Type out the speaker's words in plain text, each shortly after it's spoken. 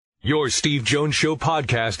Your Steve Jones Show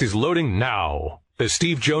podcast is loading now. The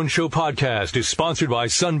Steve Jones Show podcast is sponsored by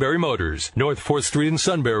Sunbury Motors, North 4th Street in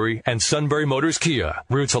Sunbury, and Sunbury Motors Kia,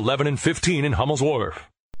 routes 11 and 15 in Hummel's Wharf.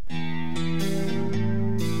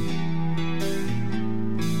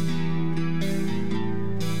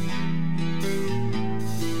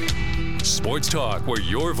 Sports talk where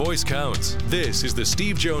your voice counts. This is the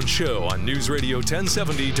Steve Jones Show on News Radio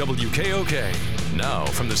 1070 WKOK. Now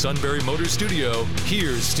from the Sunbury Motors studio,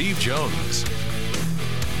 here's Steve Jones.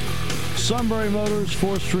 Sunbury Motors,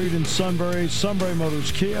 4th Street in Sunbury, Sunbury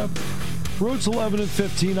Motors Kia, routes 11 and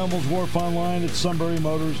 15, Hummel's Wharf, online at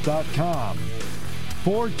sunburymotors.com.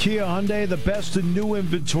 Ford, Kia, Hyundai, the best in new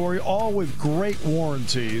inventory, all with great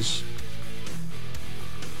warranties.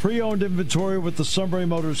 Pre-owned inventory with the Sunbury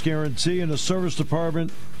Motors guarantee and a service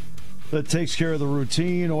department that takes care of the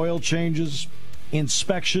routine, oil changes,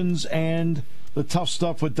 inspections, and the tough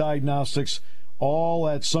stuff with diagnostics, all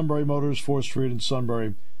at Sunbury Motors, 4th Street in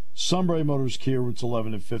Sunbury. Sunbury Motors Kia, routes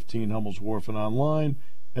 11 and 15, Hummel's Wharf, and online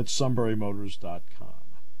at sunburymotors.com.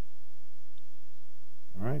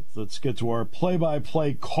 All right, let's get to our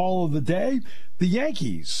play-by-play call of the day. The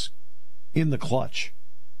Yankees in the clutch.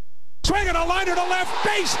 Swinging a liner to left,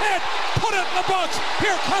 base hit, put it in the books.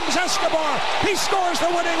 Here comes Escobar. He scores the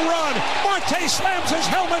winning run. Marte slams his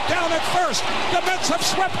helmet down at first. The Mets have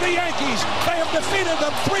swept the Yankees. They have defeated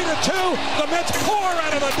them 3-2. The Mets pour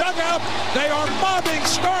out of the dugout. They are mobbing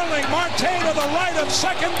Starling Marte to the right of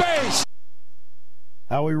second base.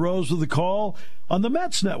 Howie Rose with the call on the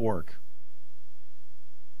Mets network.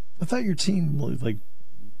 I thought your team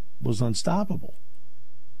was unstoppable.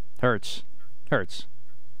 Hurts.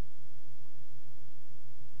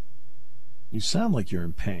 You sound like you're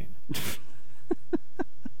in pain. Let's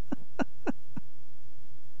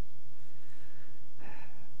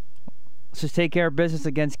just take care of business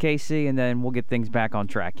against KC, and then we'll get things back on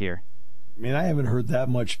track here. I mean, I haven't heard that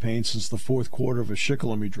much pain since the fourth quarter of a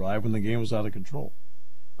Shikellamy drive when the game was out of control.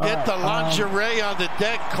 Get the lingerie on the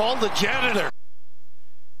deck. Call the janitor.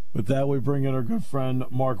 With that, we bring in our good friend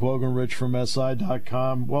Mark Wogenrich from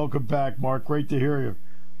SI.com. Welcome back, Mark. Great to hear you.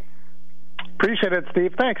 Appreciate it,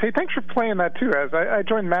 Steve. Thanks. Hey, thanks for playing that, too. As I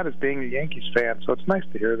joined Matt as being a Yankees fan, so it's nice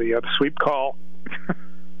to hear the sweep call.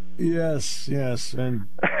 Yes. And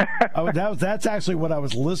that's actually what I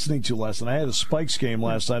was listening to last night. I had a Spikes game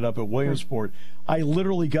last night up at Williamsport. I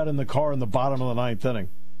literally got in the car in the bottom of the ninth inning.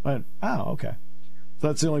 I went, okay. So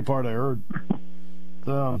that's the only part I heard.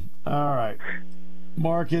 So, all right.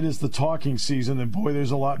 Mark, it is the talking season, and boy,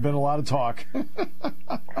 there's been a lot of talk.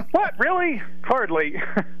 What? Really? Hardly.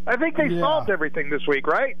 I think they solved everything this week,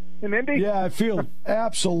 right? In Indy? Yeah, I feel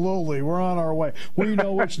absolutely. We're on our way. We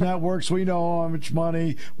know which networks. We know how much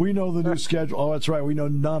money. We know the new schedule. Oh, that's right. We know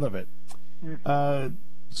none of it.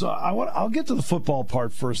 So I'll get to the football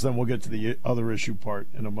part first, then we'll get to the other issue part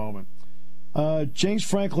in a moment. James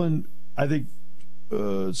Franklin, I think,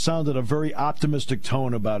 sounded a very optimistic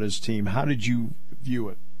tone about his team. How did you view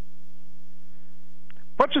it?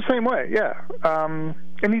 Much the same way, yeah.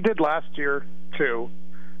 And he did last year, too.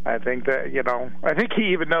 I think that, I think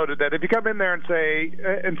he even noted that if you come in there and say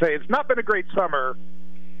it's not been a great summer,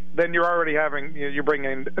 then you're already you're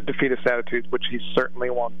bringing a defeatist attitude, which he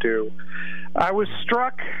certainly won't do. I was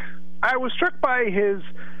struck by his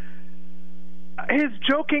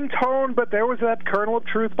joking tone, but there was that kernel of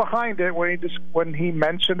truth behind it when he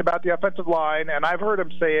mentioned about the offensive line, and I've heard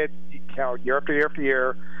him say it year after year after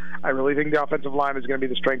year. I really think the offensive line is going to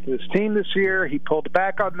be the strength of this team this year. He pulled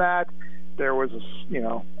back on that. There was,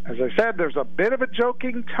 as I said, there's a bit of a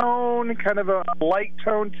joking tone, kind of a light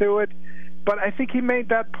tone to it, but I think he made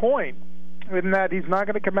that point in that he's not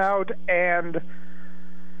going to come out and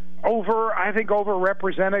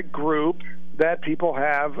overrepresent a group that people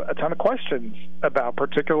have a ton of questions about,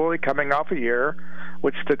 particularly coming off a year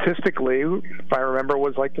which statistically, if I remember,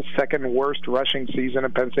 was like the second worst rushing season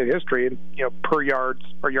in Penn State history, and per yards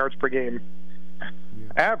per game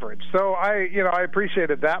average. So I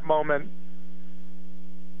appreciated that moment.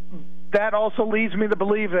 That also leads me to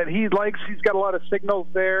believe that he's got a lot of signals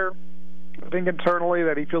there. I think internally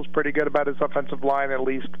that he feels pretty good about his offensive line, at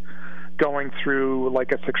least going through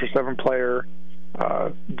like a 6 or 7 player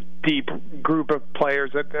deep group of players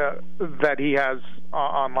that he has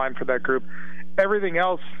online for that group. Everything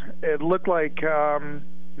else, it looked like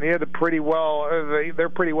they had they're pretty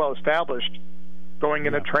well established going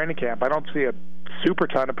into training camp. I don't see a super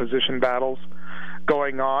ton of position battles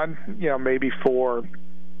going on, maybe for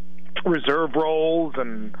reserve roles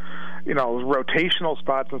and rotational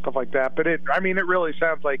spots and stuff like that. But it really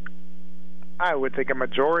sounds like I would think a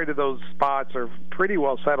majority of those spots are pretty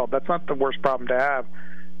well settled. That's not the worst problem to have,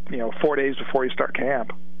 4 days before you start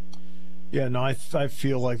camp. Yeah, no, I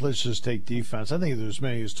feel like, let's just take defense. I think there's as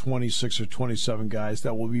many as 26 or 27 guys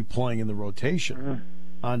that will be playing in the rotation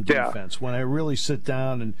on defense. Yeah. When I really sit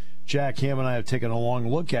down, and Jack Ham and I have taken a long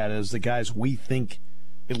look at it, as the guys we think,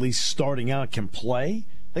 at least starting out, can play.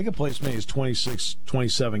 They could play as many as 26,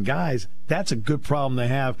 27 guys. That's a good problem to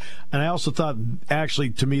have. And I also thought,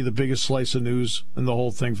 actually, to me, the biggest slice of news in the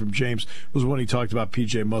whole thing from James was when he talked about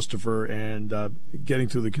P.J. Mustipher and getting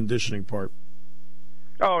through the conditioning part.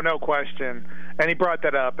 Oh, no question. And he brought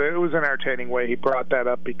that up. It was an entertaining way he brought that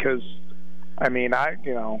up because, I mean,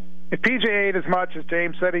 if PJ ate as much as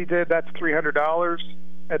James said he did, that's $300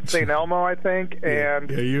 at St. Elmo, I think.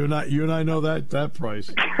 And yeah, you and I know that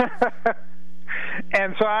price.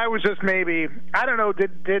 And so I was just maybe, I don't know,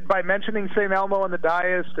 did by mentioning St. Elmo on the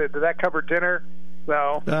dais, did that cover dinner?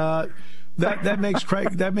 So that makes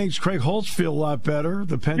Craig Holtz feel a lot better.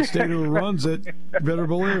 The Penn State who runs it, better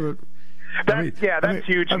believe it. That's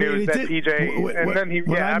huge news that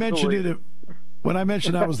PJ. When I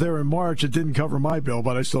mentioned I was there in March, it didn't cover my bill,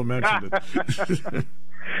 but I still mentioned it.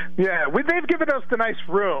 Yeah, they've given us the nice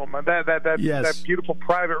room, that beautiful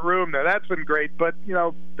private room there. That's been great, but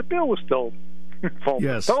the bill was still full.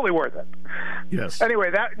 Yes, totally worth it. Yes.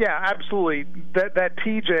 Anyway, absolutely. That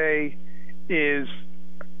PJ is,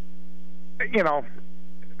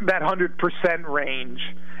 that 100% range.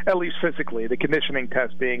 At least physically, the conditioning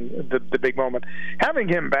test being the big moment. Having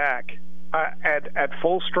him back at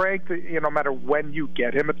full strength, no matter when you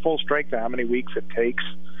get him at full strength, how many weeks it takes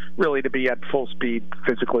really to be at full speed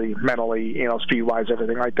physically, mentally, speed-wise,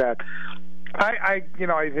 everything like that. I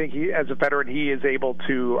think he, as a veteran, he is able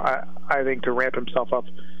to, I think, to ramp himself up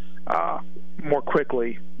more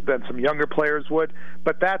quickly than some younger players would.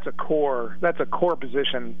 But that's a core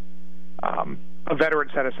position. A veteran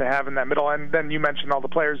status to have in that middle. And then you mentioned all the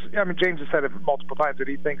players. I mean, James has said it multiple times that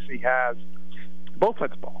he thinks he has both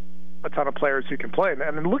sides of the ball, a ton of players who can play. And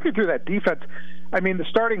then looking through that defense, I mean, the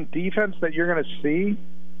starting defense that you're going to see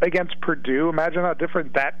against Purdue, imagine how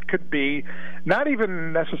different that could be, not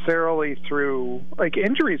even necessarily through like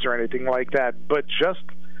injuries or anything like that, but just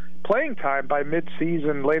playing time by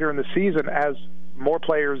mid-season, later in the season, as more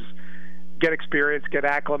players get experience, get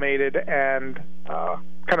acclimated, and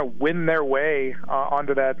kind of win their way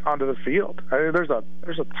onto the field. I mean, there's a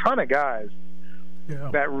ton of guys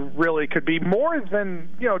that really could be more than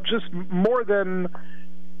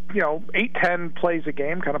 8-10 plays a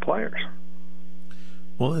game kind of players.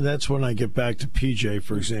 Well, that's when I get back to PJ,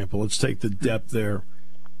 for example. Let's take the depth there.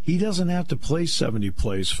 He doesn't have to play 70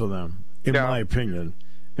 plays for them, in my opinion.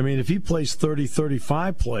 I mean, if he plays 30,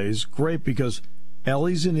 35 plays, great, because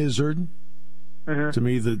Ellie's an Izzard. Mm-hmm. To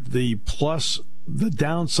me, the plus, the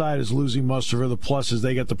downside is losing Mustipher. The plus is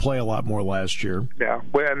they got to play a lot more last year. Yeah,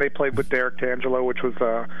 and they played with Derek Tangelo, which was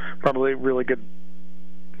probably a really good,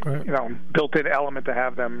 built-in element to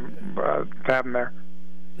have them there.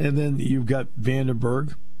 And then you've got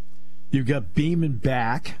Vandenberg, you've got Beeman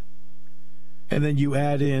back, and then you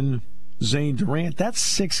add in Zane Durant. That's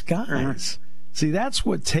 6 guys. Mm-hmm. See, that's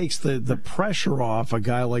what takes the pressure off a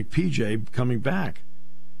guy like PJ coming back.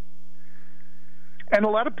 And a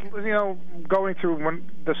lot of, going through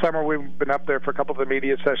the summer, we've been up there for a couple of the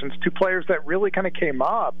media sessions. 2 players that really kind of came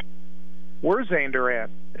up were Zane Durant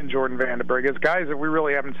and Jordan Vandenberg as guys that we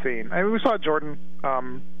really haven't seen. I mean, we saw Jordan a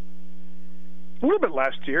little bit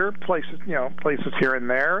last year, places here and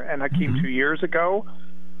there, and Hakeem 2 years ago.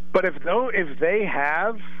 But if they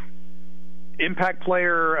have impact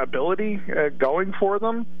player ability going for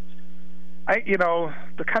them,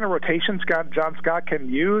 the kind of rotation John Scott can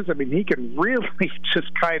use, I mean, he can really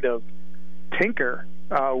just kind of tinker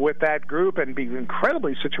with that group and be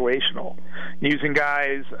incredibly situational, using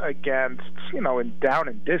guys against, in down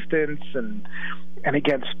and distance and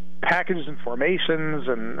against packages and formations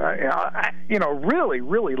and, really,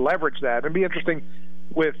 really leverage that. It'd be interesting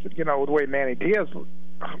with, the way Manny Diaz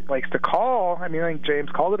likes to call. I mean, I think James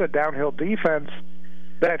called it a downhill defense,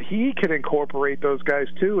 that he could incorporate those guys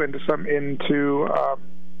too into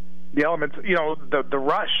the elements, the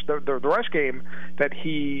rush game that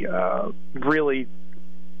he really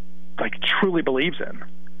truly believes in.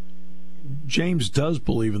 James does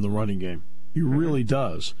believe in the running game. He really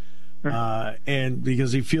does, and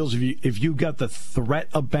because he feels if you got the threat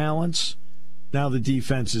of balance, now the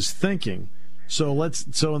defense is thinking. So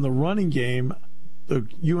in the running game.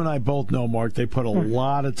 You and I both know, Mark, they put a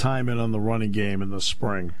lot of time in on the running game in the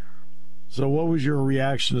spring. So what was your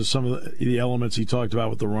reaction to some of the elements he talked about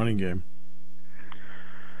with the running game?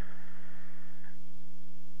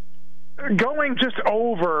 Going just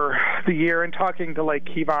over the year and talking to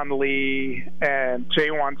Kevon Lee and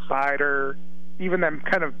Jaywan Sider, even them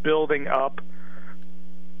kind of building up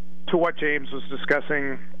to what James was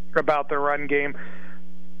discussing about the run game,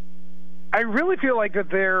 I really feel like that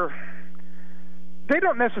they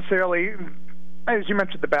don't necessarily, as you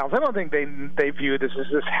mentioned, the balance. I don't think they view this as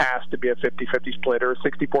this has to be a 50-50 split or a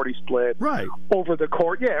 60-40 split over the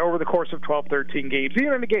course of 12, 13 games.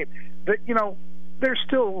 Even in a game that, there's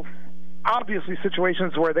still obviously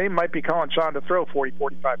situations where they might be calling Sean to throw 40,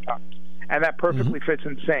 45 times, and that perfectly fits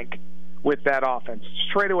in sync with that offense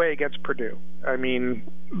straight away against Purdue. I mean,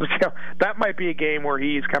 that might be a game where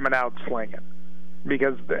he's coming out slinging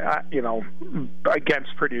because,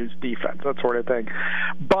 against Purdue's defense, that sort of thing.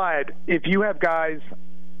 But if you have guys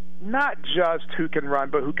not just who can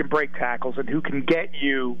run, but who can break tackles and who can get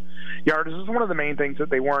you yards, this is one of the main things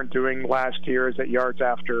that they weren't doing last year, is that yards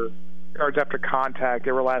after contact,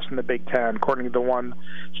 they were last in the Big Ten, according to the one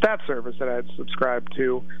stat service that I had subscribed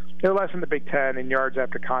to. They were last in the Big Ten in yards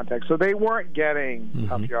after contact, so they weren't getting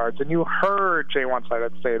tough yards. And you heard Jay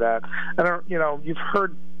Wonsides say that. You've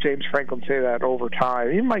heard James Franklin say that over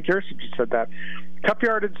time. Even Mike Yurcich just said that. Tough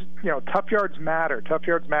yards matter. Tough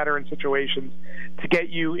yards matter in situations to get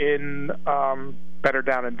you in better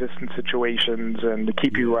down and distance situations and to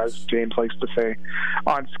keep you, as James likes to say,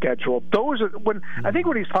 on schedule. Those are I think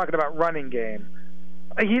when he's talking about running game,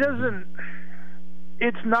 he doesn't.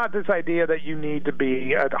 It's not this idea that you need to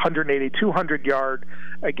be a 180, 200 yard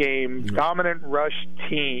a game dominant rush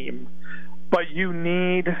team, but you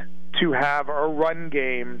need to have a run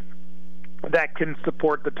game that can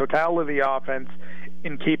support the totality of the offense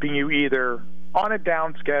in keeping you either on a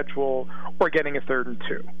down schedule or getting a 3rd and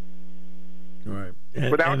 2. Right.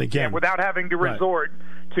 Without having to resort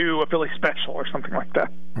to a Philly special or something like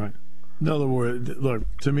that. Right. In other words,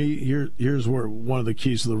 look, to me, here's where one of the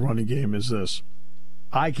keys to the running game is this.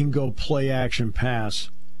 I can go play action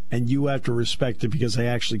pass, and you have to respect it because I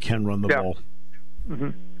actually can run the ball. Mm-hmm.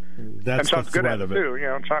 That's Sean's the threat of it. Too.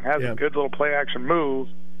 Sean has a good little play action move.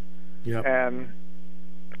 Yep. And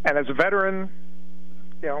as a veteran,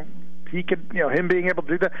 he could, him being able to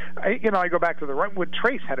do that. I go back to the run.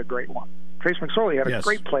 Trace had a great one. Trace McSorley had a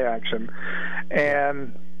great play action,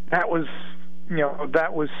 and that was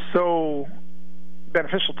so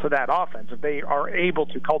beneficial to that offense if they are able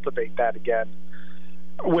to cultivate that again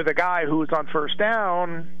with a guy who's on first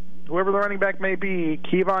down, whoever the running back may be,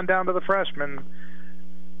 Kevon down to the freshman.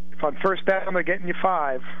 If on first down they're getting you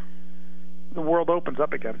 5, the world opens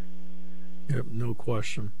up again. Yep, no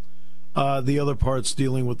question. The other part's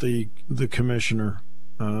dealing with the commissioner.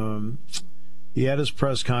 He had his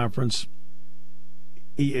press conference.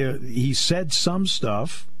 He said some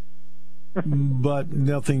stuff, but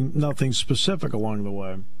nothing specific along the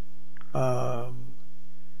way.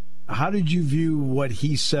 How did you view what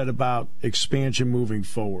he said about expansion moving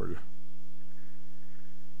forward?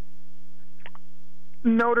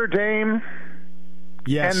 Notre Dame.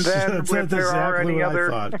 Yes, and then that's if there are any other,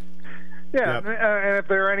 and if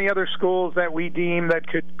there are any other schools that we deem that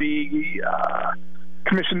could be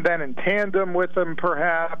commissioned then in tandem with them,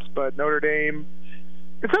 perhaps. But Notre Dame,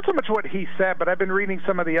 it's not so much what he said, but I've been reading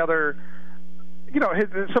some of the other,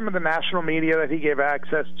 some of the national media that he gave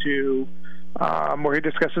access to, where he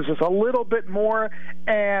discusses this a little bit more.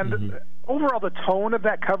 And overall, the tone of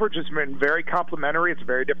that coverage has been very complimentary. It's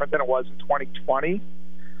very different than it was in 2020.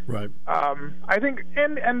 Right. I think,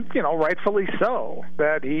 and rightfully so,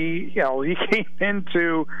 that he came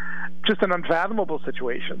into just an unfathomable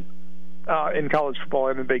situation in college football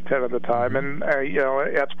in the Big Ten at the time. And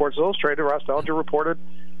at Sports Illustrated, Ross Dellinger reported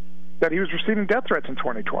that he was receiving death threats in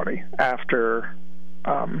 2020 after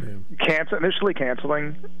initially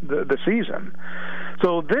canceling the season.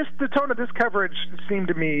 So the tone of this coverage seemed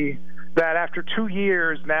to me that after 2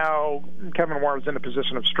 years now, Kevin Warren's in a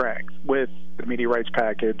position of strength with the media rights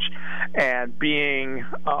package and being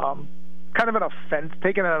kind of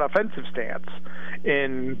taking an offensive stance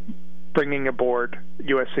in bringing aboard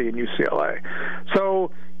USC and UCLA.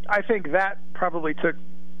 So I think that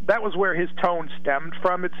that was where his tone stemmed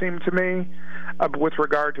from, it seemed to me, with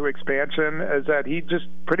regard to expansion, is that he just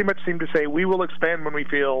pretty much seemed to say, we will expand when we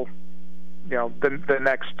feel, the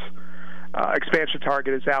next expansion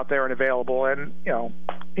target is out there and available. And,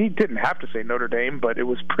 he didn't have to say Notre Dame, but it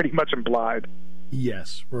was pretty much implied.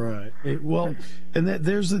 Yes, right. And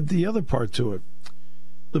there's the other part to it.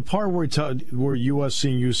 The part where USC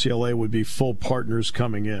and UCLA would be full partners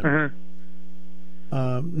coming in.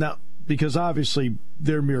 Now, because obviously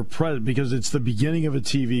their mere presence, because it's the beginning of a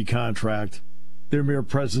TV contract, their mere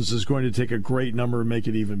presence is going to take a great number and make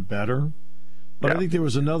it even better. But I think there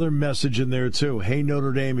was another message in there, too. Hey,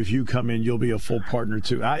 Notre Dame, if you come in, you'll be a full partner,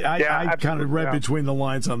 too. I kind of read between the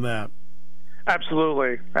lines on that.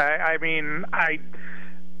 Absolutely. I mean,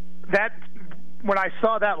 that when I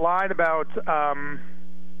saw that line about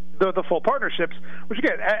the full partnerships, which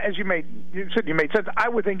again, as you made sense. I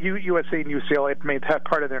would think USC and UCLA made that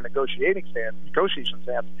part of their negotiation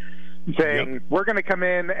stance, saying we're going to come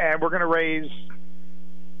in and we're going to raise.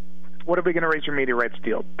 What are we going to raise your media rights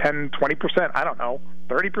deal? 10, 20%? I don't know.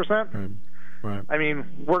 30%? Right. I mean,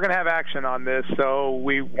 we're going to have action on this, so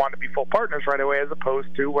we want to be full partners right away, as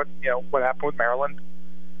opposed to what happened with Maryland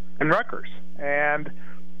and Rutgers. And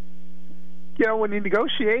when you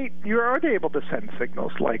negotiate, you are able to send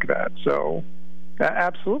signals like that. So,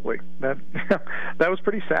 absolutely, that was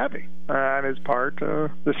pretty savvy on his part to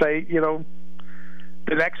say, the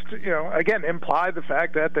next, again, imply the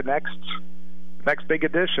fact that the next big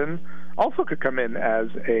addition also could come in as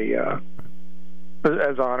a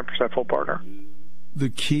 100% full partner. The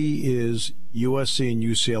key is USC and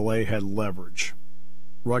UCLA had leverage.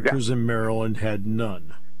 Rutgers and Maryland had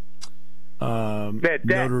none. Notre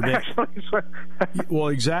Dame. Well,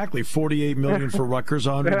 exactly. $48 million for Rutgers,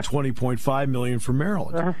 $120.5 million for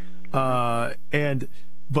Maryland. But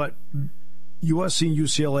USC and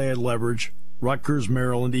UCLA had leverage. Rutgers,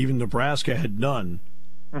 Maryland, even Nebraska had none.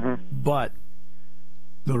 But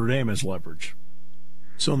Notre Dame has leverage,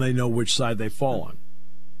 so they know which side they fall on.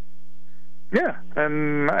 Yeah,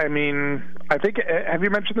 and I mean, I think, have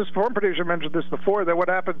you mentioned this before? I'm pretty sure you mentioned this before, that what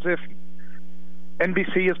happens if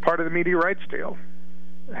NBC is part of the media rights deal?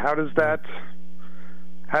 How does that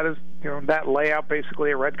lay out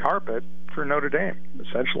basically a red carpet for Notre Dame,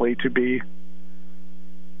 essentially, to be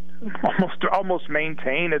almost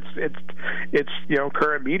maintain its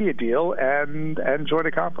current media deal and join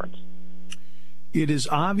a conference? It is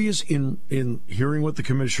obvious in hearing what the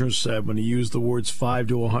commissioner said when he used the words 5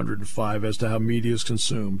 to 105 as to how media is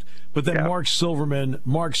consumed. But then Mark Silverman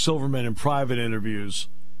in private interviews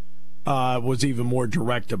was even more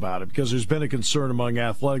direct about it, because there's been a concern among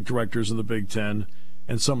athletic directors in the Big Ten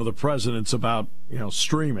and some of the presidents about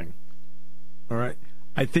streaming. All right,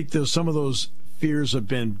 I think some of those fears have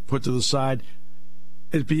been put to the side.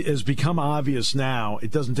 It has become obvious now.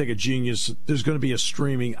 It doesn't take a genius. There's going to be a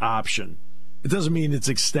streaming option. It doesn't mean it's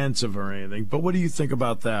extensive or anything, but what do you think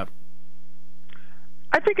about that?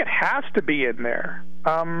 I think it has to be in there.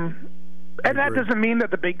 And that doesn't mean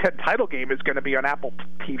that the Big Ten title game is going to be on Apple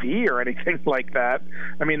TV or anything like that.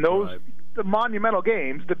 I mean, the monumental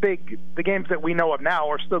games, the games that we know of now,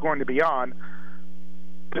 are still going to be on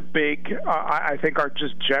the big, I think, are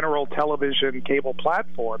just general television cable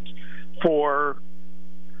platforms for,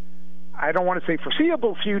 I don't want to say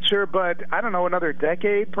foreseeable future, but I don't know, another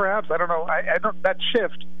decade perhaps. I don't know. I don't. That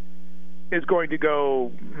shift is going to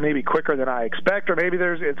go maybe quicker than I expect, or maybe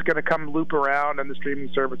it's going to come loop around and the streaming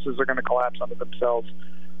services are going to collapse onto themselves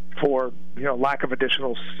for lack of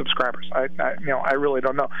additional subscribers. I really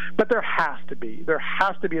don't know, but there has to be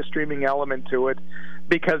a streaming element to it,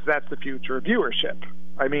 because that's the future of viewership.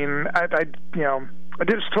 I mean, I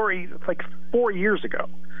did a story like 4 years ago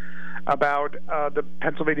about the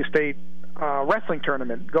Pennsylvania State wrestling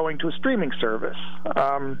tournament going to a streaming service,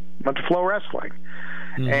 went to Flow Wrestling.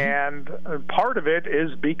 And part of it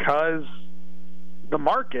is because the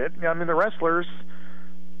market, the wrestlers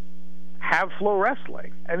have Flow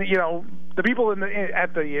Wrestling. And, the people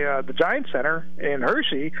at the Giant Center in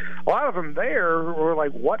Hershey, a lot of them there were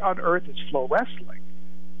like, what on earth is Flow Wrestling?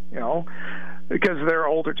 Because they're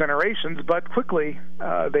older generations, but quickly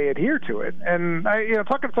they adhere to it. And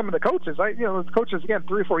talking to some of the coaches, the coaches again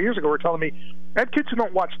 3 or 4 years ago were telling me, I had kids who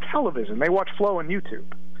don't watch television; they watch Flow on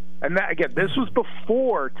YouTube. And that, again, this was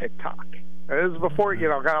before TikTok. This was before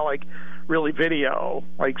kind of like really video,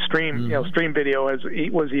 like stream. Stream video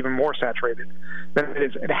was even more saturated than it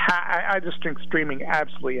is. I just think streaming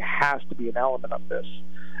absolutely has to be an element of this,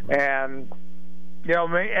 and.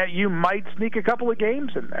 You might sneak a couple of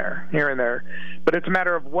games in there, here and there, but it's a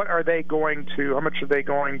matter of how much are they going to,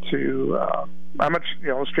 how much,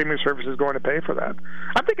 streaming service is going to pay for that.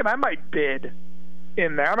 I'm thinking I might bid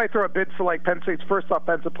in there. I might throw a bid for like Penn State's first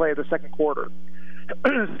offensive play of the second quarter,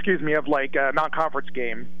 of like a non-conference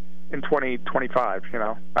game in 2025.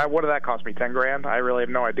 What did that cost me? $10,000? I really have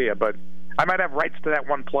no idea, but I might have rights to that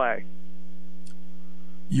one play.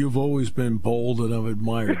 You've always been bold, and I've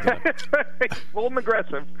admired that. Bold and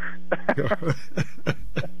aggressive.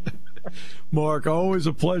 Mark, always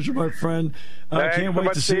a pleasure, my friend. I can't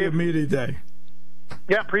wait to see you at Media Day.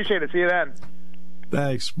 Yeah, appreciate it. See you then.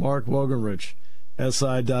 Thanks. Mark Wogenrich,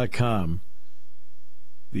 SI.com.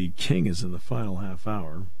 The King is in the final half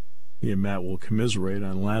hour. He and Matt will commiserate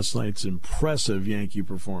on last night's impressive Yankee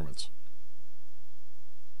performance.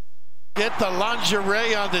 Get the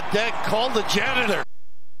lingerie on the deck. Call the janitor.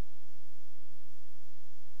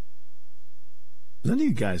 None of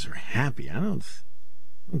you guys are happy. I don't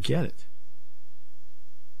get it.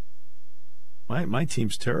 My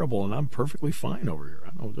team's terrible, and I'm perfectly fine over here.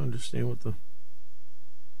 I don't understand what the...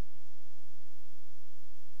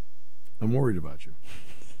 I'm worried about you.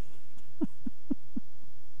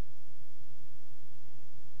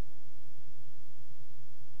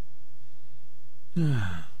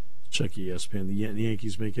 Check ESPN. The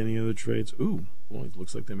Yankees make any other trades? Ooh, well, it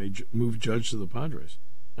looks like they may move Judge to the Padres.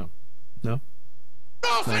 No? No,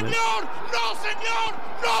 senor! No, senor!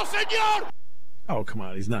 No, senor! Oh, come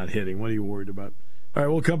on. He's not hitting. What are you worried about? All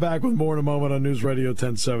right, we'll come back with more in a moment on News Radio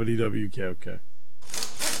 1070 WKOK.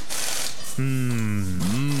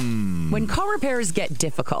 When car repairs get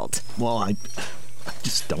difficult. Well, I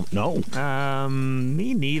just don't know.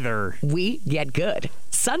 Me neither. We get good.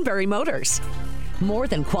 Sunbury Motors. More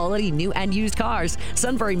than quality new and used cars,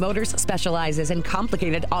 Sunbury Motors specializes in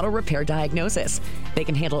complicated auto repair diagnosis. They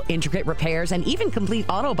can handle intricate repairs and even complete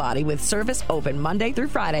auto body with service open Monday through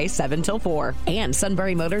Friday, 7 till 4. And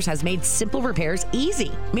Sunbury Motors has made simple repairs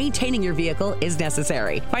easy. Maintaining your vehicle is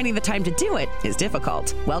necessary. Finding the time to do it is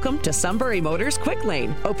difficult. Welcome to Sunbury Motors Quick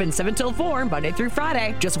Lane. Open 7 till 4, Monday through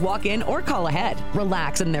Friday. Just walk in or call ahead.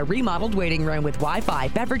 Relax in their remodeled waiting room with Wi-Fi,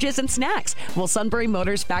 beverages, and snacks. While Sunbury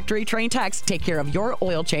Motors factory-trained techs take care of your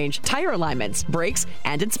oil change, tire alignments, brakes,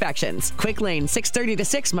 and inspections. Quick Lane, 6:30 to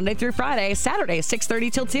 6, Monday through Friday, Saturday,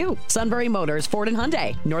 6:30 till 2. Sunbury Motors, Ford and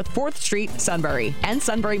Hyundai, North 4th Street, Sunbury. And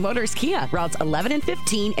Sunbury Motors Kia, routes 11 and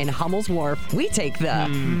 15 in Hummel's Wharf. We take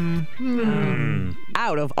the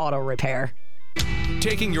out of auto repair.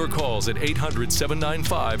 Taking your calls at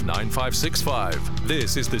 800-795-9565.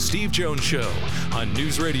 This is The Steve Jones Show on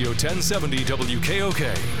News Radio 1070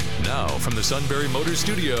 WKOK. Now, from the Sunbury Motors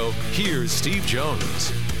Studio, here's Steve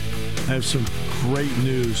Jones. I have some great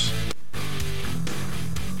news.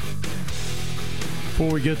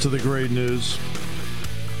 Before we get to the great news,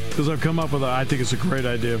 because I've come up with I think it's a great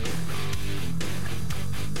idea.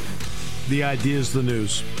 The idea is the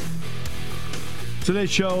news.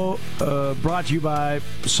 Today's show brought to you by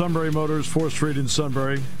Sunbury Motors, 4th Street in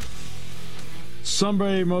Sunbury.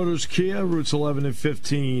 Sunbury Motors Kia, routes 11 and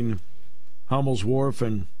 15, Hummel's Wharf,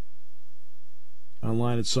 and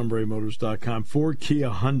online at sunburymotors.com. Ford,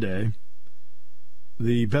 Kia, Hyundai,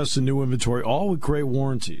 the best in new inventory, all with great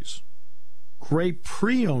warranties. Great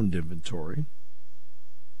pre-owned inventory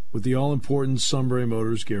with the all-important Sunbury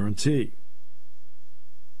Motors guarantee,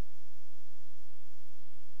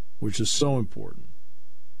 which is so important.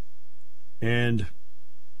 And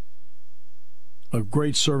a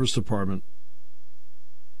great service department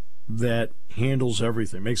that handles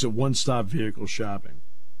everything, makes it one-stop vehicle shopping.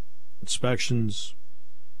 Inspections,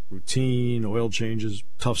 routine, oil changes,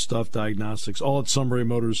 tough stuff, diagnostics, all at Sunbury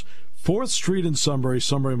Motors, 4th Street in Sunbury,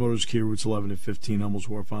 Sunbury Motors Kia, routes 11 and 15, Hummel's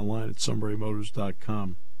Wharf, online at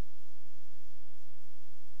sunburymotors.com.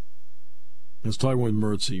 I was talking with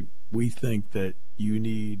Mertzy. We think that you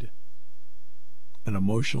need an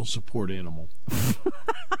emotional support animal.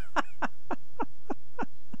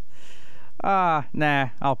 Nah,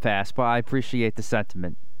 I'll pass, but I appreciate the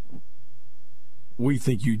sentiment. We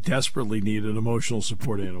think you desperately need an emotional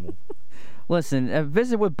support animal. Listen, a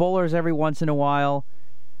visit with Bowlers every once in a while,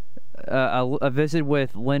 a visit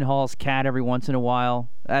with Lynn Hall's cat every once in a while,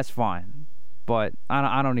 that's fine. But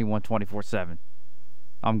I don't need one 24/7.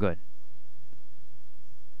 I'm good.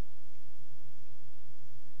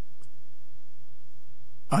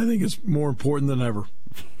 I think it's more important than ever.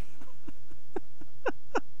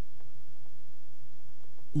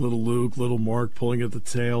 Little Luke, little Mark pulling at the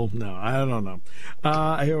tail. No, I don't know.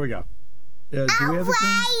 Here we go. Do we have the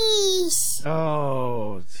king?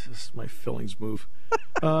 Oh, it's just my fillings move.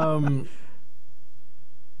 Do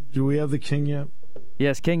we have the king yet?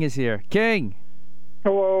 Yes, King is here. King!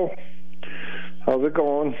 Hello. How's it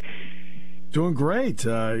going? Doing great.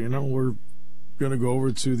 We're going to go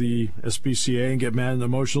over to the SPCA and get Matt an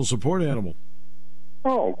emotional support animal.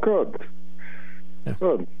 Oh, good. Yeah.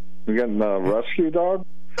 Good. You getting a rescue dog?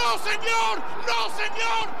 No, senor! No,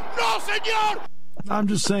 senor! No, senor! I'm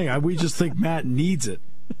just saying, we just think Matt needs it.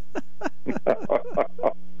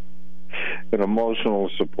 An emotional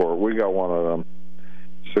support. We got one of them.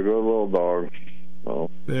 It's a good little dog. Oh.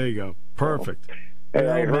 There you go. Perfect. Hey,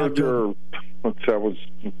 I heard I was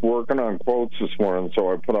working on quotes this morning,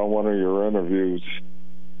 so I put on one of your interviews.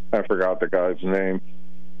 I forgot the guy's name,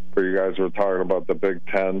 but you guys were talking about the Big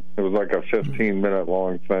Ten. It was like a 15-minute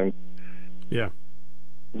long thing. Yeah.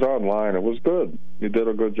 It was online. It was good. You did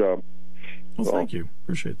a good job. Well, thank you.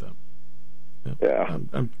 Appreciate that. Yeah.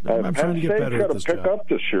 I'm trying to get better at this job. Penn State's got to pick up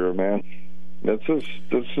this year, man. This is.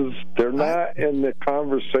 They're not in the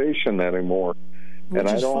conversation anymore. which and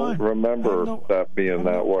I is don't fine. remember that being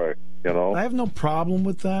that way. You know, I have no problem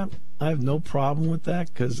with that.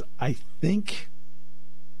 Because I think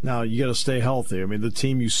now you got to stay healthy. I mean, the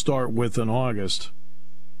team you start with in August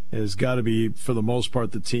has got to be, for the most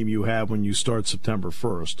part, the team you have when you start September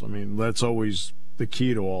 1st. I mean, that's always the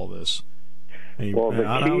key to all this. Well, the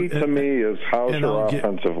key to me is how's your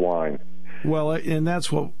offensive line. Well, and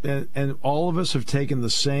that's what, and all of us have taken the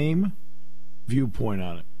same viewpoint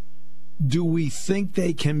on it. Do we think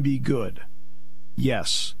they can be good?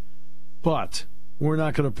 Yes. But we're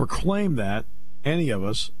not going to proclaim that, any of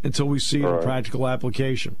us, until we see it in practical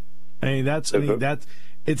application. I mean,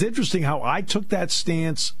 it's interesting how I took that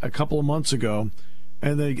stance a couple of months ago,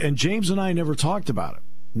 and James and I never talked about it.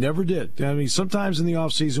 Never did. I mean, sometimes in the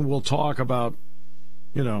offseason we'll talk about,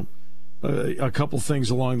 a couple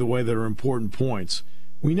things along the way that are important points.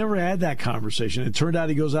 We never had that conversation. It turned out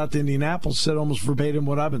he goes out to Indianapolis, said almost verbatim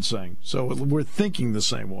what I've been saying. So we're thinking the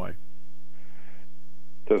same way.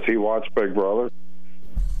 Does he watch Big Brother?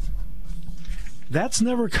 That's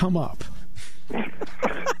never come up.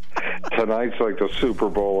 Tonight's like the Super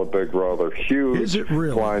Bowl of Big Brother. Huge Is it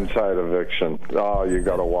really? blindside eviction. Oh, you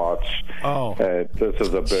got to watch. Oh. This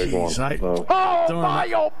is a big one.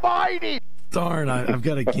 My almighty! Darn, I've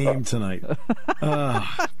got a game tonight. Boy.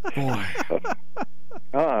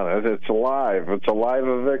 It's alive. It's a live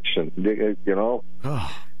eviction. You know?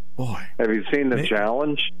 Oh, boy. Have you seen the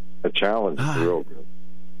challenge? The challenge is real good.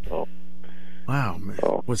 Oh. Wow, man.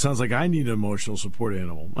 Oh. Well, it sounds like I need an emotional support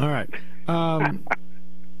animal. All right.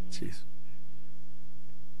 Jeez.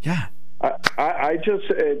 Yeah. I just,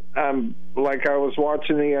 like I was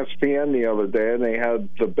watching ESPN the other day, and they had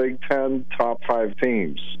the Big Ten top 5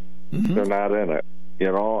 teams. Mm-hmm. They're not in it.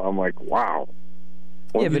 You know, I'm like, wow.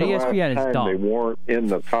 Yeah, but ESPN is dumb. They weren't in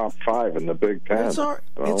the top 5 in the Big Ten. It's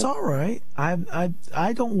all right.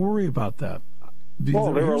 I don't worry about that.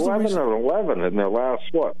 Well, they're 11-11 in their last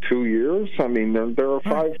 2 years. I mean, they're a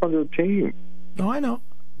 500 team. No, I know.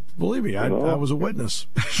 Believe me, I was a witness.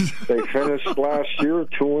 They finished last year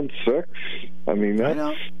 2-6. I mean,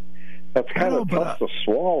 that's kind of tough to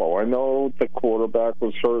swallow. I know the quarterback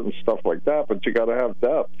was hurt and stuff like that, but you got to have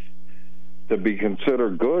depth to be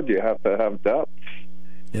considered good. You have to have depth.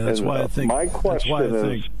 Yeah, that's why I think. My question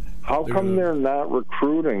is, how come they're not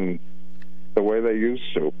recruiting the way they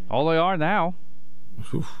used to? Oh, they are now.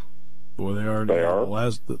 Boy, they are.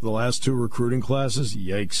 The last 2 recruiting classes,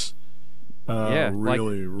 yikes.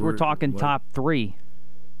 Really, we're talking top 3.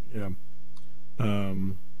 Yeah.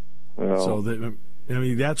 So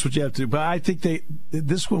that's what you have to do. But I think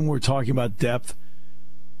this one we're talking about depth.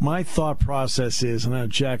 My thought process is,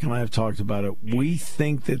 and Jack and I have talked about it, we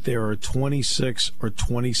think that there are 26 or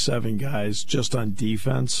 27 guys just on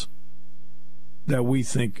defense that we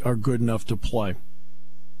think are good enough to play.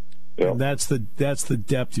 Yep. And that's the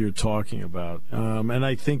depth you're talking about. And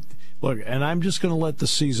I think, look, and I'm just going to let the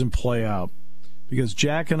season play out because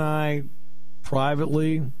Jack and I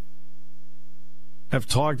privately have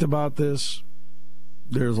talked about this.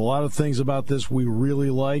 There's a lot of things about this we really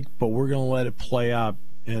like, but we're going to let it play out.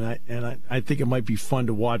 And I think it might be fun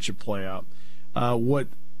to watch it play out. What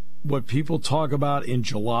people talk about in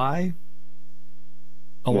July,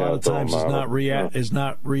 a lot of times is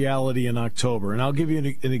not reality in October. And I'll give you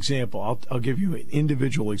an example. I'll give you an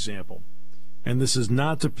individual example. And this is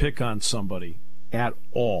not to pick on somebody at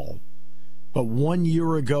all. But 1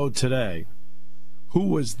 year ago today, who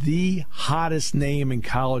was the hottest name in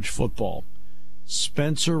college football?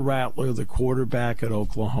 Spencer Rattler, the quarterback at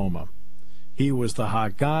Oklahoma. He was the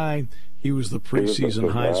hot guy. He was the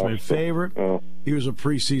preseason Heisman favorite. He was a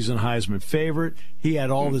preseason Heisman favorite. He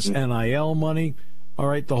had all this NIL money. All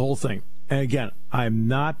right, the whole thing. And again, I'm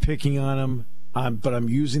not picking on him, but I'm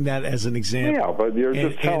using that as an example. Yeah, but you're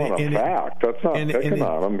just telling a fact. That's not picking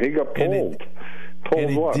on him. He got pulled.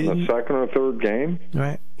 Pulled what, in the second or third game?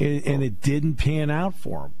 Right, and it didn't pan out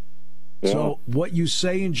for him. Yeah. So what you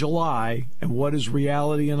say in July and what is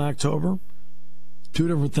reality in October, 2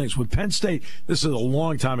 different things. When Penn State, this is a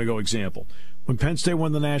long time ago example, when Penn State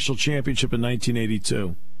won the national championship in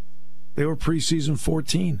 1982, they were preseason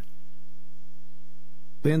 14.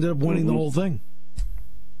 They ended up winning the whole thing.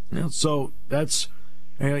 Yeah, so that's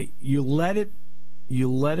you let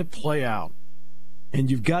it play out,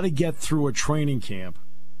 and you've got to get through a training camp,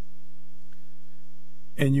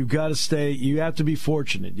 and you've got to stay. You have to be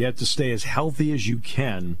fortunate. You have to stay as healthy as you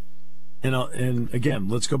can. And again,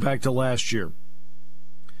 let's go back to last year.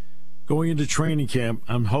 Going into training camp,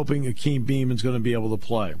 I'm hoping Akeem Beeman's going to be able to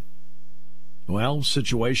play. Well,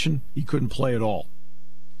 situation, he couldn't play at all.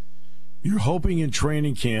 You're hoping in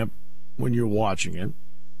training camp, when you're watching it,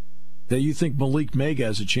 that you think Malik Mega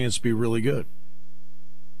has a chance to be really good.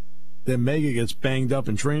 Then Mega gets banged up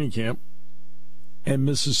in training camp and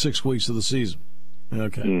misses 6 weeks of the season.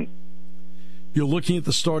 Okay. You're looking at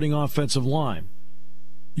the starting offensive line.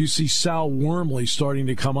 You see Sal Wormley starting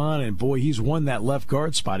to come on, and boy, he's won that left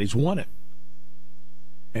guard spot. He's won it.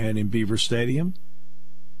 And in Beaver Stadium,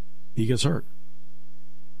 he gets hurt.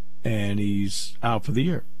 And he's out for the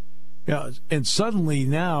year. Yeah, and suddenly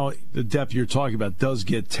now the depth you're talking about does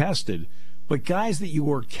get tested, but guys that you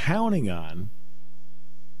were counting on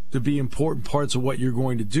to be important parts of what you're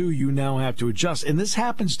going to do, you now have to adjust. And this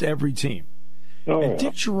happens to every team. And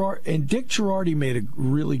Dick Girardi made a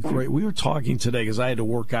really great. We were talking today because I had to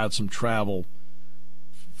work out some travel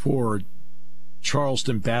for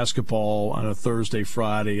Charleston basketball on a Thursday,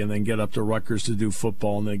 Friday, and then get up to Rutgers to do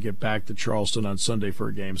football, and then get back to Charleston on Sunday for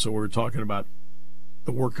a game. So we were talking about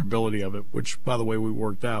the workability of it, which, by the way, we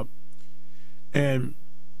worked out. And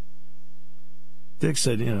Dick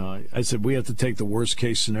said, I said we have to take the worst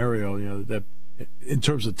case scenario, that in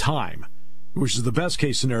terms of time, which is the best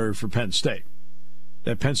case scenario for Penn State.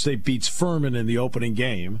 That Penn State beats Furman in the opening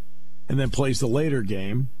game and then plays the later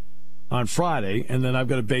game on Friday, and then I've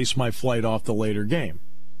got to base my flight off the later game.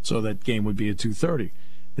 So that game would be at 2:30.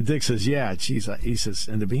 And Dick says, yeah, geez. He says,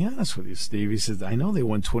 and to be honest with you, Steve, he says, I know they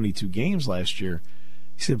won 22 games last year.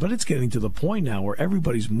 He said, but it's getting to the point now where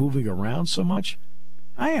everybody's moving around so much.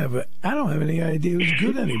 I don't have any idea who's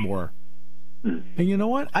good anymore. And you know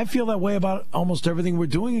what? I feel that way about almost everything we're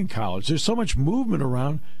doing in college. There's so much movement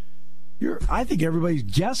around. I think everybody's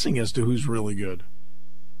guessing as to who's really good.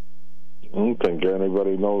 I don't think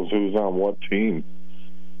anybody knows who's on what team.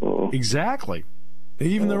 Exactly.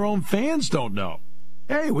 Even their own fans don't know.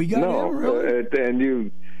 Hey, we got him, really? And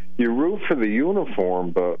you root for the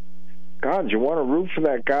uniform, but God, you want to root for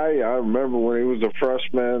that guy? I remember when he was a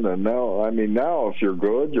freshman, and now if you're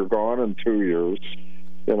good, you're gone in 2 years.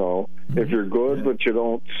 If you're good, but you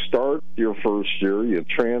don't start your first year, you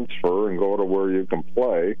transfer and go to where you can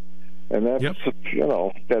play. And that's,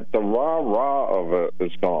 that the rah-rah of it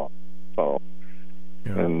is gone. So,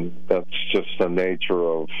 and that's just the nature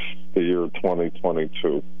of the year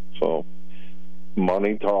 2022. So,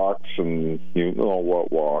 money talks and you know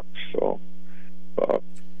what walks. So,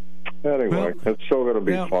 anyway, it's still going to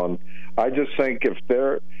be fun. I just think if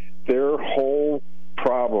their whole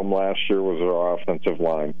problem last year was their offensive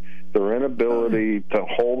line, their inability to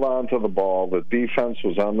hold on to the ball, the defense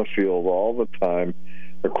was on the field all the time,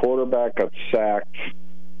 the quarterback got sacked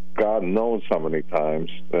God knows how many times,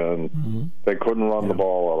 and they couldn't run the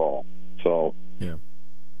ball at all. So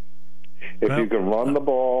if you can run the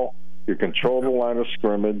ball, you control the line of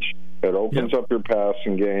scrimmage, it opens up your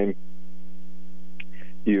passing game.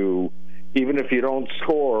 Even if you don't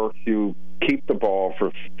score, you keep the ball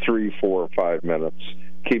for 3, 4, 5 minutes.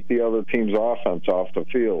 Keep the other team's offense off the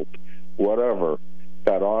field. Whatever.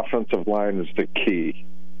 That offensive line is the key.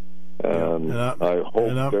 And I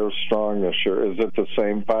hope they're strong this year. Is it the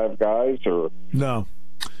same 5 guys? Or No,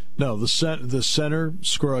 the center,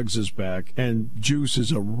 Scruggs, is back, and Juice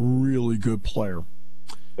is a really good player.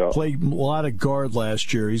 Played a lot of guard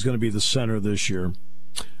last year. He's going to be the center this year.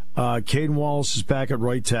 Caden Wallace is back at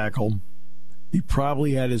right tackle. He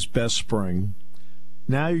probably had his best spring.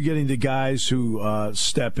 Now you're getting the guys who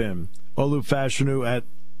step in. Olu Fashanu at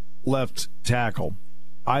left tackle.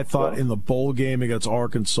 I thought in the bowl game against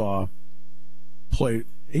Arkansas,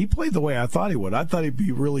 he played the way I thought he would. I thought he'd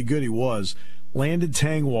be really good. He was. Landon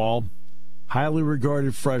Tangwall, highly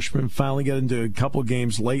regarded freshman, finally got into a couple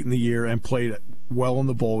games late in the year and played well in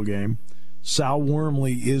the bowl game. Sal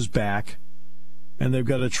Wormley is back, and they've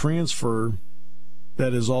got a transfer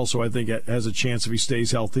that is also, I think, has a chance, if he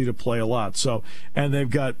stays healthy, to play a lot. So, and they've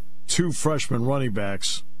got 2 freshman running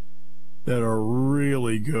backs that are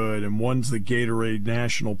really good, and one's the Gatorade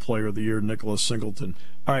National Player of the Year, Nicholas Singleton.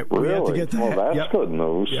 All right, we have to get to that. Well, that's good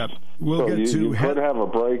news. Yep. We'll get to you could have a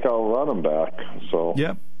breakout running back. So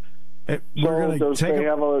yep.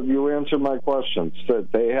 You answered my questions.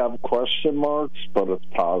 They have question marks, but it's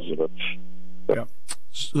positive. Yep.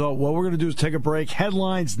 So what we're going to do is take a break.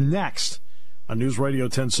 Headlines next on News Radio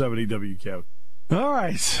 1070 WKO. All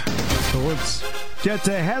right, so let's get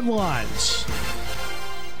to headlines.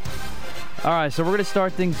 All right, so we're going to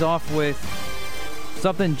start things off with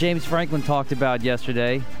something James Franklin talked about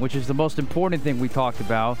yesterday, which is the most important thing we talked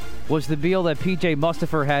about, was the meal that P.J.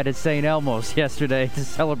 Mustipher had at St. Elmo's yesterday to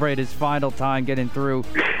celebrate his final time getting through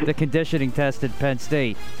the conditioning test at Penn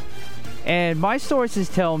State. And my sources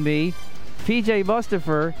tell me P.J.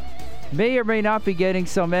 Mustipher may or may not be getting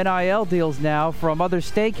some NIL deals now from other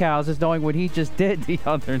steakhouses, knowing what he just did the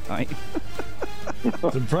other night.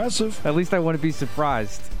 It's impressive. At least I wouldn't be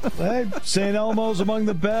surprised. Hey, St. Elmo's among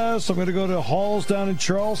the best. I'm going to go to Hall's down in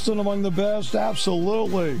Charleston among the best.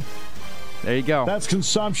 Absolutely. There you go. That's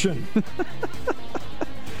consumption.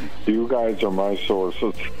 You guys are my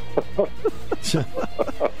sources.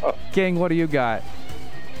 King, what do you got?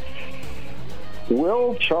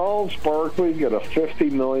 Will Charles Barkley get a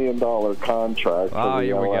 $50 million contract for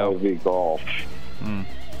the LIV Golf?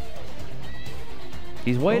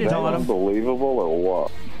 He's waited on him. Unbelievable or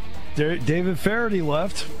what? David Faraday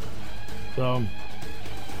left. So,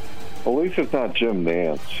 at least it's not Jim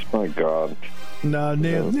Nance. My God. No,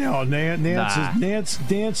 Nance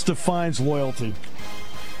defines loyalty.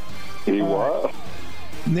 What?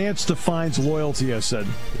 Nance defines loyalty, I said.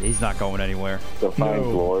 He's not going anywhere. Defines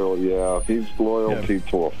loyalty, yeah. He's loyalty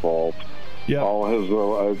to a fault. Yeah. All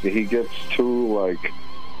his, he gets too,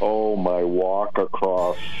 my walk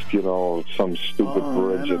across, some stupid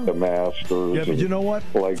bridge at the Masters. Yeah, but you know what?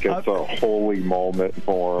 Like it's a holy moment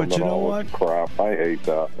for him. But you know what? Crap. I hate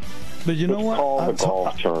that. But you know what? Call the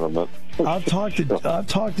golf tournament. I've talked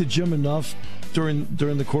to Jim enough during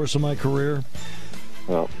the course of my career.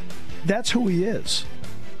 Yeah. That's who he is.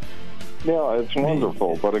 Yeah, it's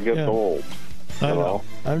wonderful, but it gets old. I know.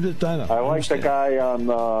 I know. I like the guy on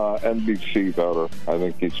NBC better. I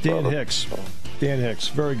think he's Dan better. Hicks. Dan Hicks.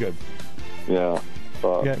 Very good. Yeah.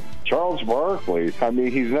 Charles Barkley,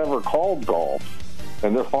 he's never called golf.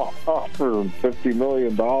 And they're offering him $50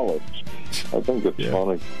 million. I think it's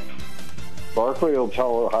funny. Barkley will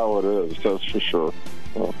tell her how it is, that's for sure.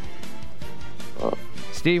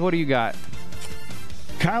 Steve, what do you got?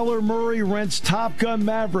 Kyler Murray rents Top Gun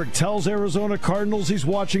Maverick, tells Arizona Cardinals he's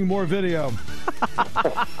watching more video.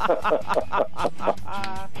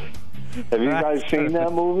 Have you guys seen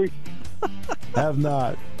that movie? Have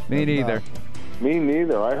not. Me neither. Me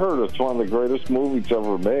neither. I heard it's one of the greatest movies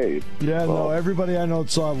ever made. Yeah, no, everybody I know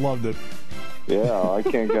saw it loved it. Yeah, I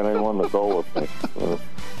can't get anyone to go with me.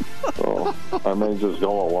 So I may just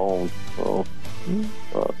go alone.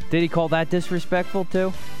 Did he call that disrespectful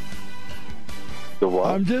too? The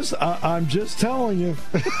what? I'm just telling you.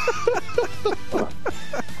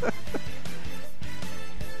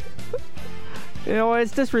 You know,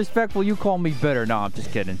 it's disrespectful. You call me bitter. No, I'm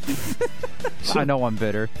just kidding. I know I'm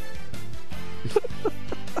bitter.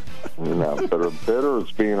 You're not bitter. Bitter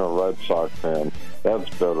is being a Red Sox fan. That's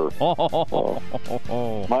bitter.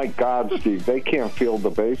 My God, Steve, they can't field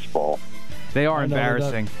the baseball. They are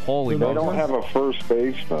embarrassing. Holy They don't have a first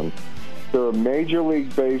baseman. They're a Major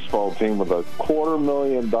League Baseball team with a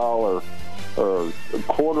 $250,000 or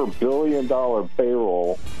 $250 million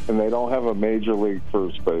payroll, and they don't have a Major League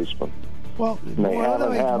first baseman. Well, they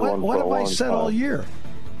haven't had one for a long time. What have I said all year?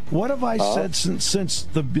 What have I said since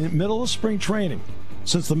the middle of spring training?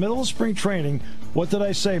 Since the middle of spring training, what did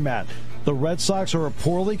I say, Matt? The Red Sox are a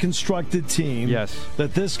poorly constructed team. Yes.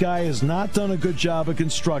 That this guy has not done a good job of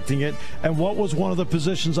constructing it. And what was one of the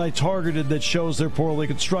positions I targeted that shows they're poorly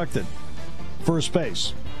constructed? First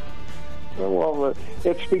base. Well,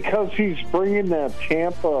 it's because he's bringing that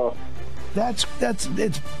Tampa. It's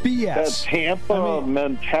BS. That Tampa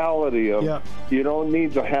mentality of you don't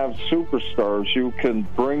need to have superstars. You can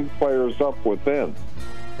bring players up within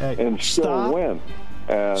and still win.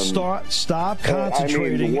 And stop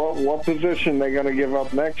concentrating. What position are they going to give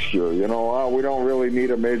up next year? We don't really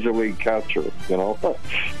need a major league catcher. But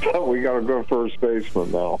we got a good first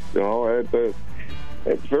baseman now.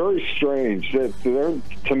 It's very strange.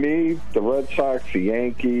 To me, the Red Sox, the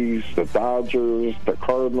Yankees, the Dodgers, the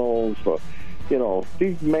Cardinals,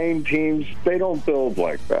 these main teams, they don't build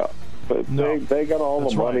like that. But they got all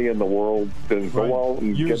the money in the world and go out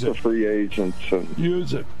and get the free agents and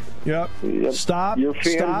use it. Yep. Stop. Your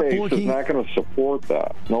fan base is not going to support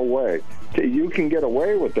that. No way. You can get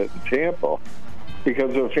away with it in Tampa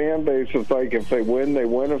because their fan base is like, if they win, they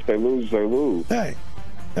win. If they lose, they lose. Hey.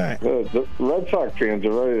 The Red Sox fans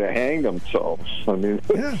are ready to hang themselves.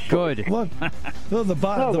 Good. Look, the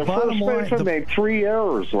bottom line. The first baseman made 3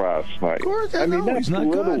 errors last night. Of course, that's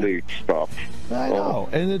little league stuff. I know,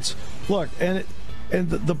 and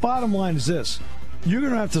the bottom line is this: you're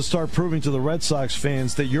going to have to start proving to the Red Sox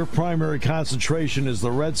fans that your primary concentration is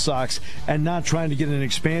the Red Sox, and not trying to get an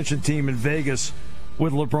expansion team in Vegas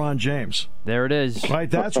with LeBron James. There it is. Right,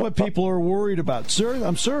 that's what people are worried about. Sir,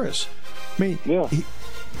 I'm serious. I mean,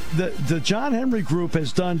 the John Henry Group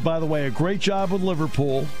has done, by the way, a great job with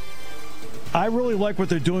Liverpool. I really like what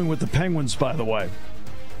they're doing with the Penguins, by the way.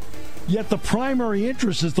 Yet the primary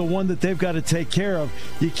interest is the one that they've got to take care of.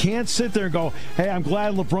 You can't sit there and go, "Hey, I'm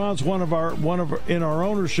glad LeBron's one of our in our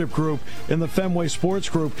ownership group in the Fenway Sports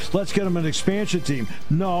Group. Let's get him an expansion team."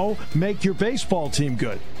 No, make your baseball team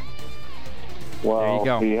good.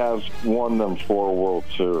 Well, he has won them 4 World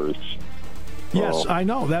Series. Yes, I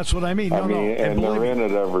know. That's what I mean. And they're in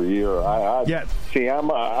it every year. See, I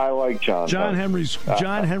like John. John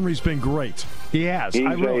Henry's been great. He has. He's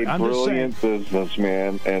a brilliant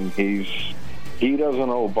businessman, and he doesn't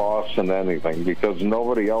owe Boston anything because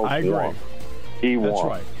nobody else won. He won. That's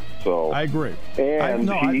right. So I agree. And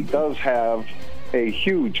he does have a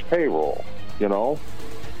huge payroll. You know,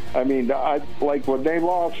 I mean, like when they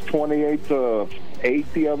lost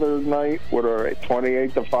 28-8 the other night,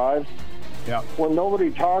 28-5. Yeah. What nobody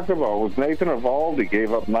talked about was Nathan Eovaldi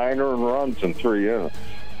gave up 9 earned runs in 3 innings.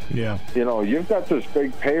 Yeah. You know, you've got this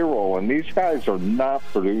big payroll, and these guys are not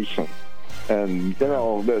producing. And, you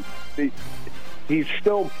know, he's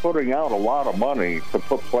still putting out a lot of money to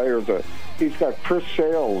put players at. He's got Chris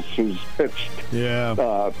Sales, who's pitched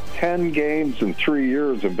 10 games in 3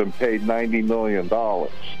 years and been paid $90 million.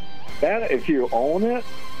 That, if you own it,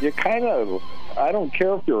 you kind of, I don't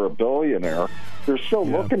care if you're a billionaire, you're still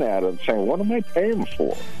looking at it and saying, what am I paying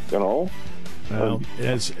for? You know? Well,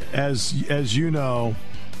 as you know,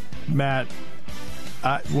 Matt,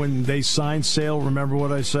 when they signed Sale, remember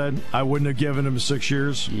what I said? I wouldn't have given him 6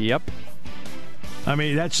 years. Yep. I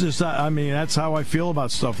mean, that's just. I mean, that's how I feel about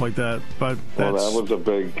stuff like that. But that was a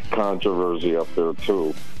big controversy up there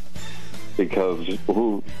too, because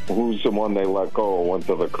who's the one they let go went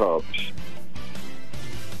to the Cubs.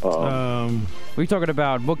 Were you talking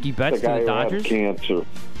about Mookie Betts to the Dodgers? The guy who had cancer.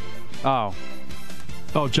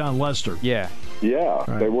 Oh, John Lester. Yeah. Yeah,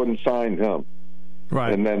 right. They wouldn't sign him.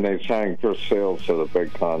 Right. And then they signed Chris Sales to the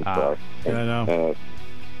big contract. I know.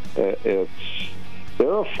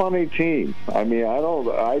 They're a funny team. I mean,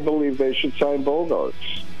 I believe they should sign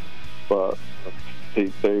Bogarts, but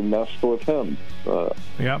they messed with him. I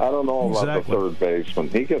don't know about the third baseman.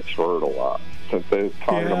 He gets hurt a lot. They're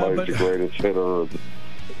talking about he's the greatest hitter.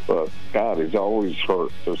 But, God, he's always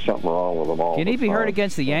hurt. There's something wrong with him all the time. Can he be hurt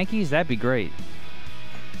against the Yankees? That'd be great.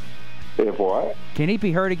 If what? Can he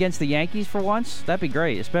be hurt against the Yankees for once? That'd be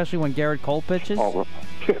great, especially when Garrett Cole pitches. Oh,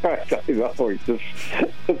 I know.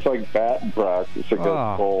 It's like batting practice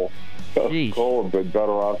against Cole. Geez. Cole would be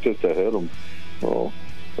better off just to hit him. I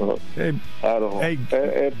don't know.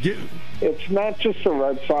 It's not just the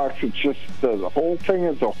Red Sox. It's just the whole thing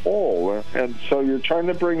as a whole. And so you're trying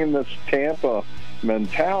to bring in this Tampa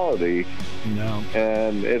mentality,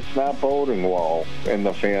 and it's not boding well in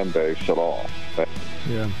the fan base at all.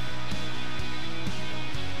 Yeah.